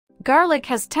Garlic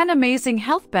has 10 amazing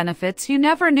health benefits you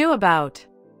never knew about.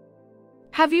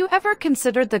 Have you ever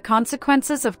considered the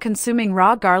consequences of consuming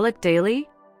raw garlic daily?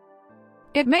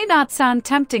 It may not sound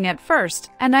tempting at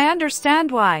first, and I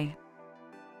understand why.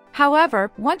 However,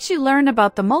 once you learn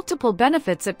about the multiple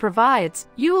benefits it provides,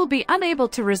 you will be unable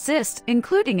to resist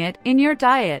including it in your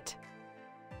diet.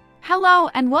 Hello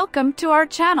and welcome to our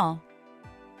channel.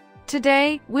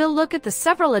 Today, we'll look at the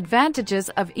several advantages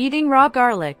of eating raw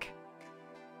garlic.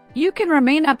 You can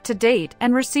remain up to date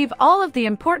and receive all of the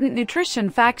important nutrition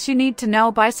facts you need to know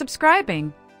by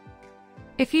subscribing.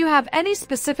 If you have any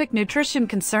specific nutrition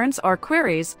concerns or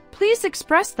queries, please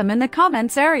express them in the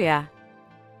comments area.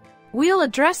 We'll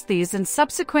address these in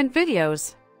subsequent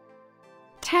videos.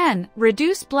 10.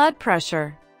 Reduce blood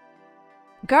pressure.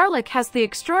 Garlic has the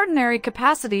extraordinary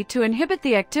capacity to inhibit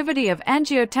the activity of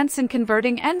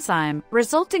angiotensin-converting enzyme,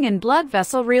 resulting in blood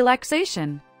vessel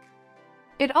relaxation.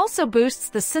 It also boosts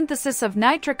the synthesis of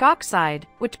nitric oxide,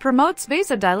 which promotes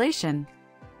vasodilation.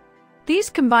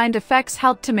 These combined effects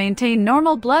help to maintain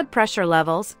normal blood pressure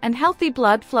levels and healthy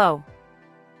blood flow.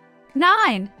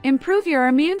 9. Improve your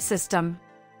immune system.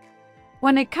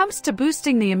 When it comes to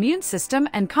boosting the immune system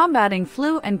and combating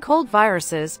flu and cold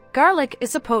viruses, garlic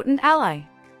is a potent ally.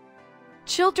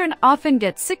 Children often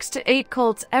get 6 to 8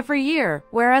 colds every year,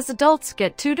 whereas adults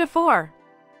get 2 to 4.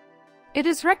 It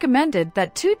is recommended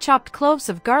that 2 chopped cloves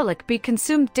of garlic be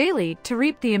consumed daily to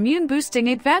reap the immune-boosting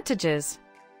advantages.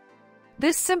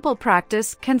 This simple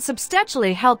practice can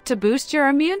substantially help to boost your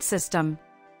immune system.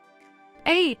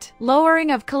 8.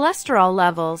 Lowering of cholesterol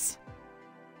levels.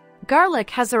 Garlic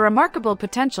has a remarkable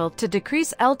potential to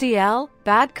decrease LDL,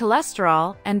 bad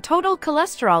cholesterol, and total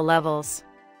cholesterol levels.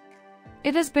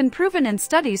 It has been proven in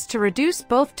studies to reduce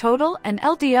both total and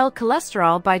LDL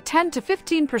cholesterol by 10 to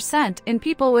 15% in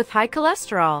people with high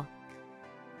cholesterol.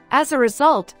 As a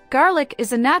result, garlic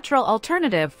is a natural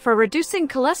alternative for reducing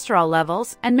cholesterol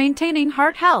levels and maintaining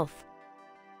heart health.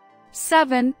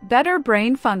 7. Better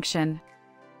brain function.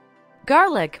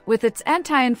 Garlic, with its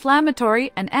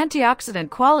anti-inflammatory and antioxidant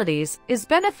qualities, is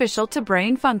beneficial to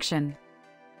brain function.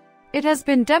 It has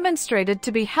been demonstrated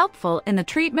to be helpful in the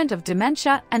treatment of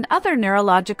dementia and other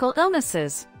neurological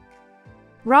illnesses.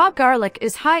 Raw garlic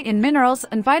is high in minerals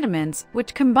and vitamins,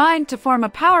 which combine to form a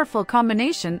powerful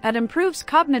combination that improves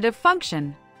cognitive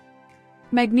function.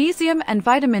 Magnesium and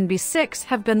vitamin B6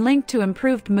 have been linked to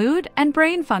improved mood and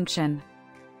brain function.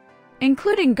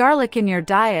 Including garlic in your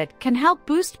diet can help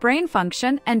boost brain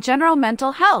function and general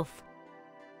mental health.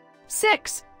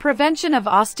 6. Prevention of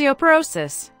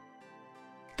osteoporosis.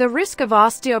 The risk of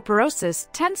osteoporosis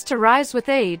tends to rise with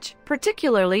age,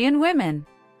 particularly in women.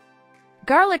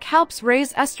 Garlic helps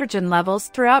raise estrogen levels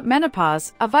throughout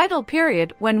menopause, a vital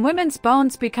period when women's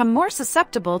bones become more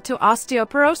susceptible to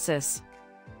osteoporosis.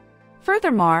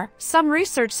 Furthermore, some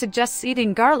research suggests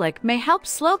eating garlic may help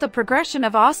slow the progression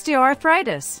of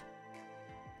osteoarthritis.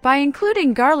 By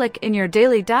including garlic in your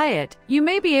daily diet, you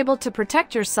may be able to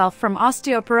protect yourself from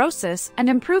osteoporosis and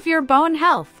improve your bone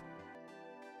health.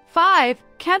 5.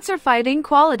 Cancer-fighting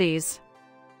qualities.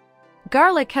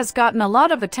 Garlic has gotten a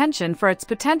lot of attention for its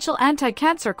potential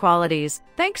anti-cancer qualities,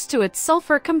 thanks to its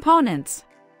sulfur components.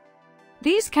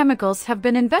 These chemicals have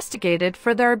been investigated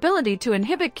for their ability to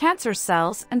inhibit cancer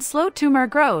cells and slow tumor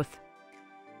growth.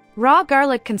 Raw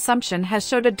garlic consumption has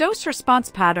showed a dose-response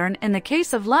pattern in the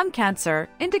case of lung cancer,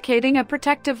 indicating a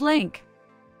protective link.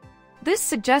 This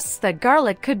suggests that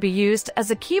garlic could be used as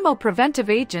a chemopreventive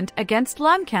agent against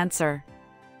lung cancer.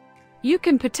 You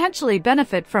can potentially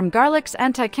benefit from garlic's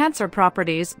anti-cancer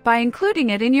properties by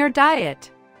including it in your diet.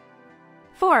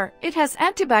 4. It has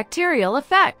antibacterial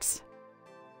effects.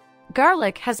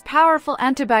 Garlic has powerful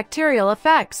antibacterial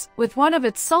effects, with one of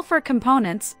its sulfur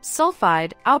components,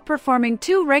 sulfide, outperforming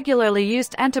 2 regularly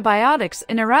used antibiotics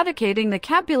in eradicating the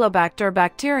Campylobacter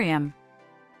bacterium.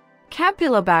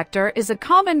 Campylobacter is a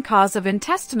common cause of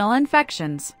intestinal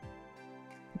infections.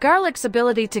 Garlic's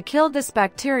ability to kill this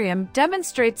bacterium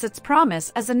demonstrates its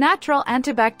promise as a natural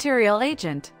antibacterial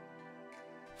agent.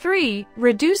 3.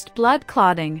 Reduced blood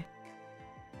clotting.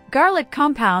 Garlic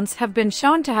compounds have been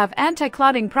shown to have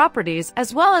anti-clotting properties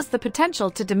as well as the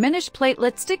potential to diminish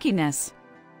platelet stickiness.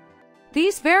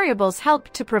 These variables help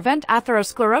to prevent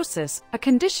atherosclerosis, a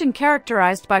condition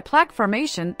characterized by plaque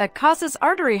formation that causes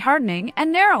artery hardening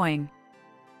and narrowing.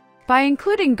 By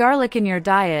including garlic in your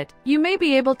diet, you may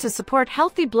be able to support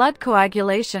healthy blood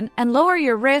coagulation and lower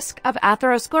your risk of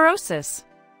atherosclerosis.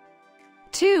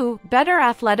 2. Better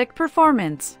athletic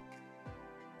performance.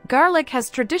 Garlic has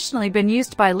traditionally been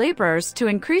used by laborers to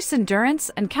increase endurance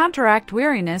and counteract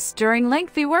weariness during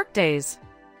lengthy workdays.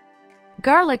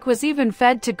 Garlic was even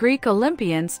fed to Greek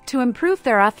Olympians to improve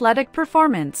their athletic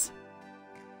performance.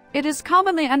 It is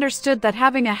commonly understood that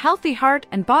having a healthy heart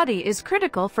and body is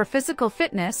critical for physical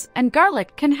fitness, and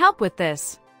garlic can help with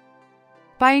this.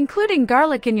 By including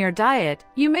garlic in your diet,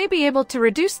 you may be able to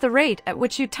reduce the rate at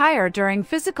which you tire during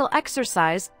physical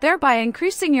exercise, thereby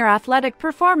increasing your athletic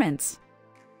performance.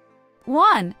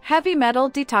 1. Heavy metal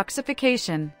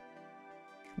detoxification.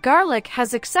 Garlic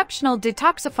has exceptional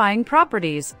detoxifying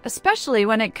properties, especially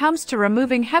when it comes to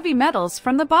removing heavy metals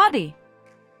from the body.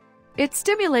 It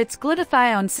stimulates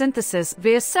glutathione synthesis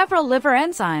via several liver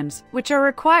enzymes, which are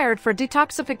required for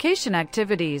detoxification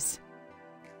activities.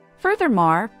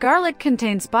 Furthermore, garlic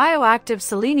contains bioactive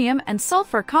selenium and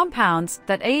sulfur compounds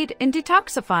that aid in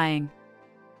detoxifying.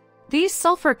 These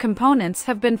sulfur components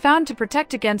have been found to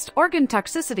protect against organ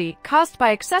toxicity caused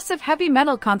by excessive heavy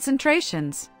metal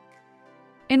concentrations.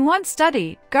 In one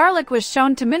study, garlic was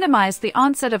shown to minimize the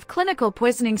onset of clinical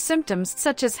poisoning symptoms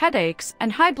such as headaches and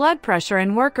high blood pressure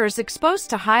in workers exposed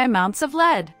to high amounts of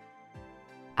lead.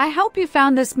 I hope you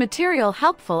found this material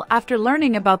helpful after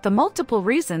learning about the multiple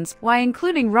reasons why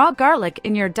including raw garlic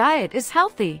in your diet is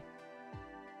healthy.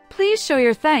 Please show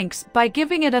your thanks by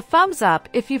giving it a thumbs up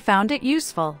if you found it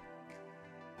useful.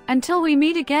 Until we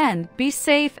meet again, be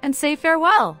safe and say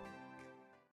farewell.